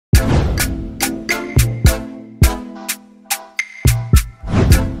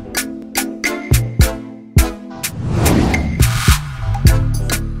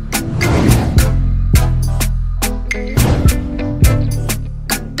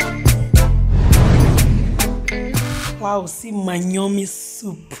Wow, see my yummy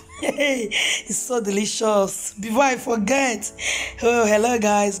soup. Hey, it's so delicious. Before I forget, oh, hello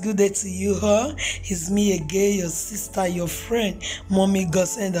guys, good day to you, huh? It's me again, your sister, your friend, Mommy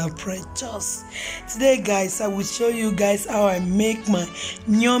Godsend and Precious. Today, guys, I will show you guys how I make my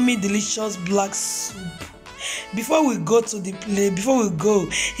yummy, delicious black soup. Before we go to the plate,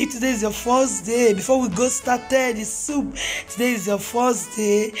 if today is your first day, before we go started the soup, today is your first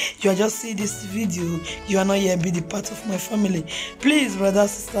day, you are just seeing this video, you are not yet be the part of my family. Please, brother,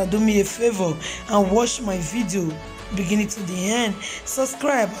 sister, do me a favor and watch my video beginning to the end.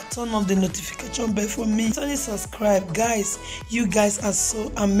 Subscribe and turn on the notification bell for me. Only subscribe, guys. You guys are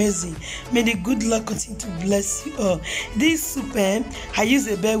so amazing. May the good Lord continue to bless you all. This soup, I use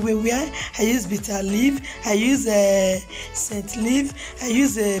a where I use bitterlive, I use a sitlive, I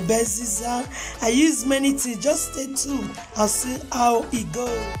use a beziza, I use many things. Just stay tuned and see how it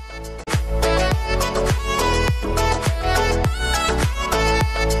goes.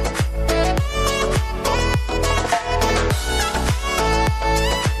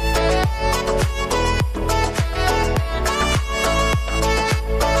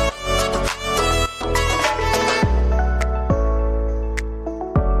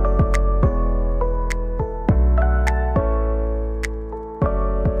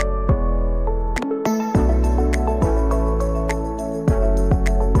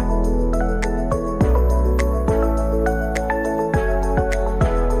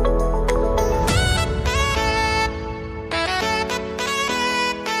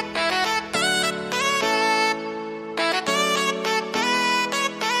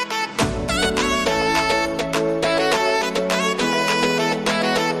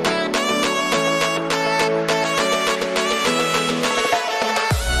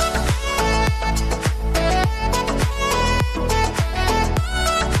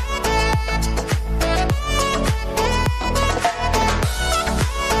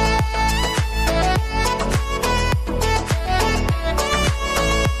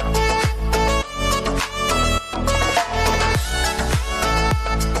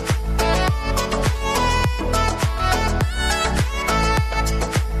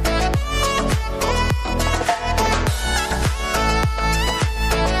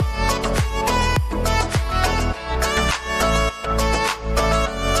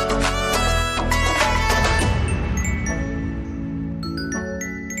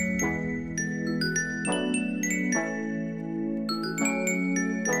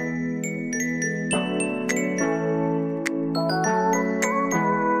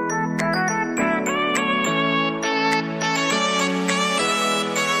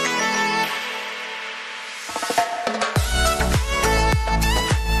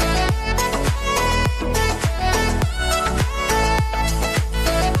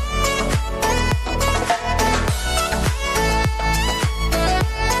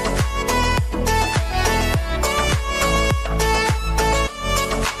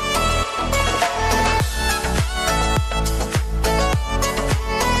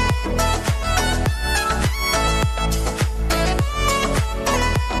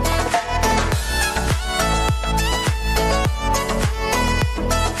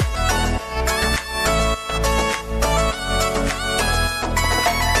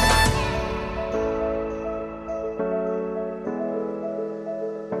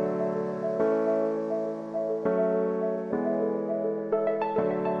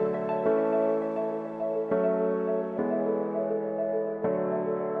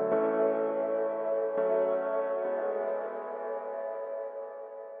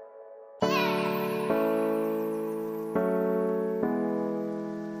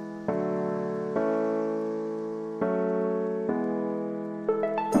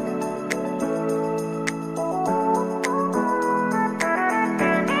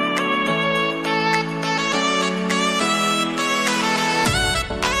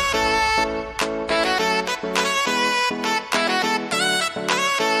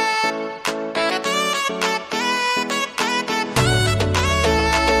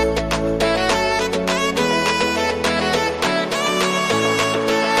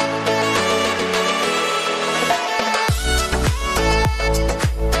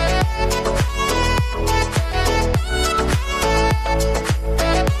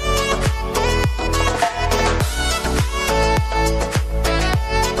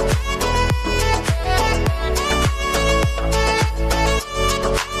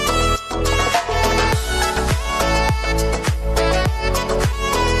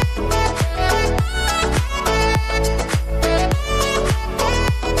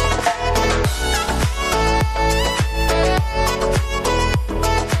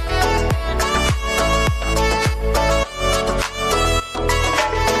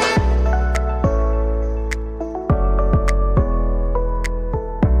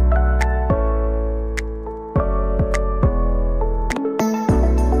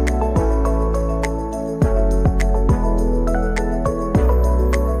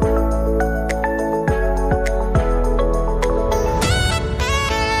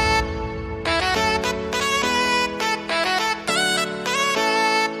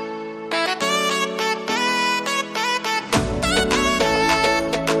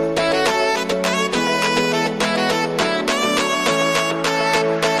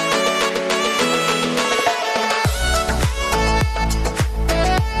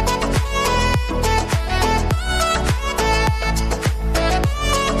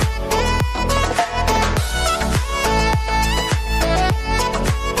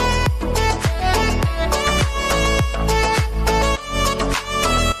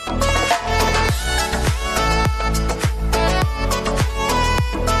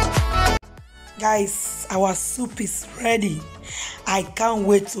 Guys, our soup is ready. I can't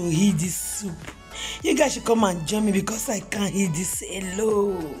wait to eat this soup. You guys should come and join me because I can't eat this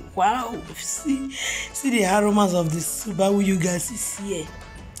alone. Wow, see the aromas of the soup. How will you guys see here?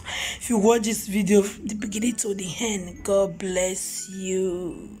 If you watch this video from the beginning to the end, God bless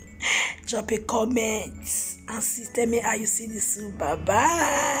you. Drop a comment and see, tell me how you see the soup. Bye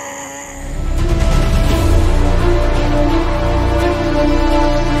bye.